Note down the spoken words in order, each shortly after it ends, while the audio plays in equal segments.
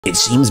It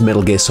seems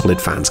Metal Gear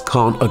Solid fans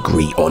can't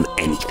agree on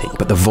anything,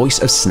 but the voice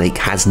of Snake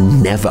has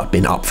never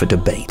been up for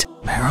debate.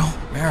 Meryl.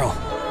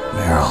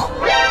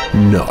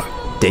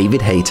 No,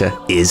 David Hayter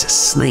is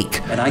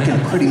Snake. And I can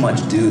pretty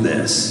much do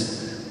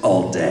this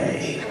all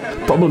day.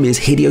 Problem is,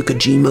 Hideo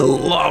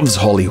Kojima loves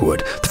Hollywood.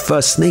 The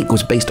first Snake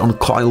was based on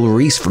Kyle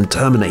Reese from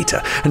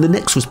Terminator, and the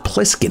next was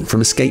Pliskin from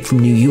Escape from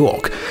New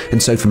York.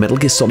 And so for Metal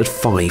Gear Solid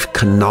 5,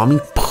 Konami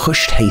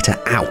pushed Hayter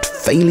out,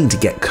 failing to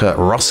get Kurt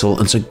Russell,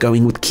 and so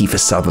going with Kiefer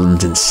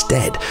Sutherland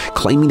instead,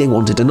 claiming they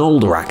wanted an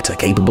older actor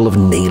capable of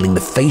nailing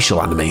the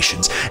facial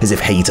animations, as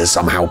if Hayter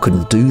somehow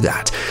couldn't do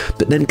that.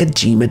 But then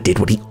Kojima did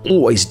what he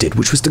always did,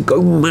 which was to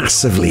go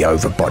massively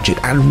over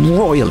budget and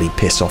royally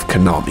piss off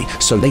Konami,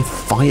 so they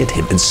fired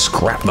him and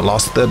scrapped the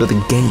last third of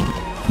the game.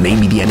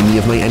 Maybe the enemy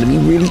of my enemy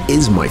really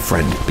is my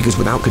friend, because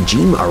without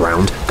Kojima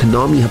around,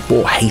 Konami have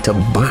brought Hayter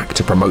back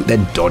to promote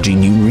their dodgy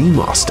new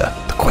remaster.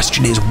 The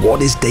question is,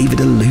 what is David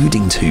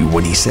alluding to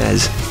when he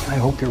says, I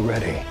hope you're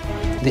ready.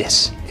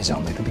 This is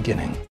only the beginning.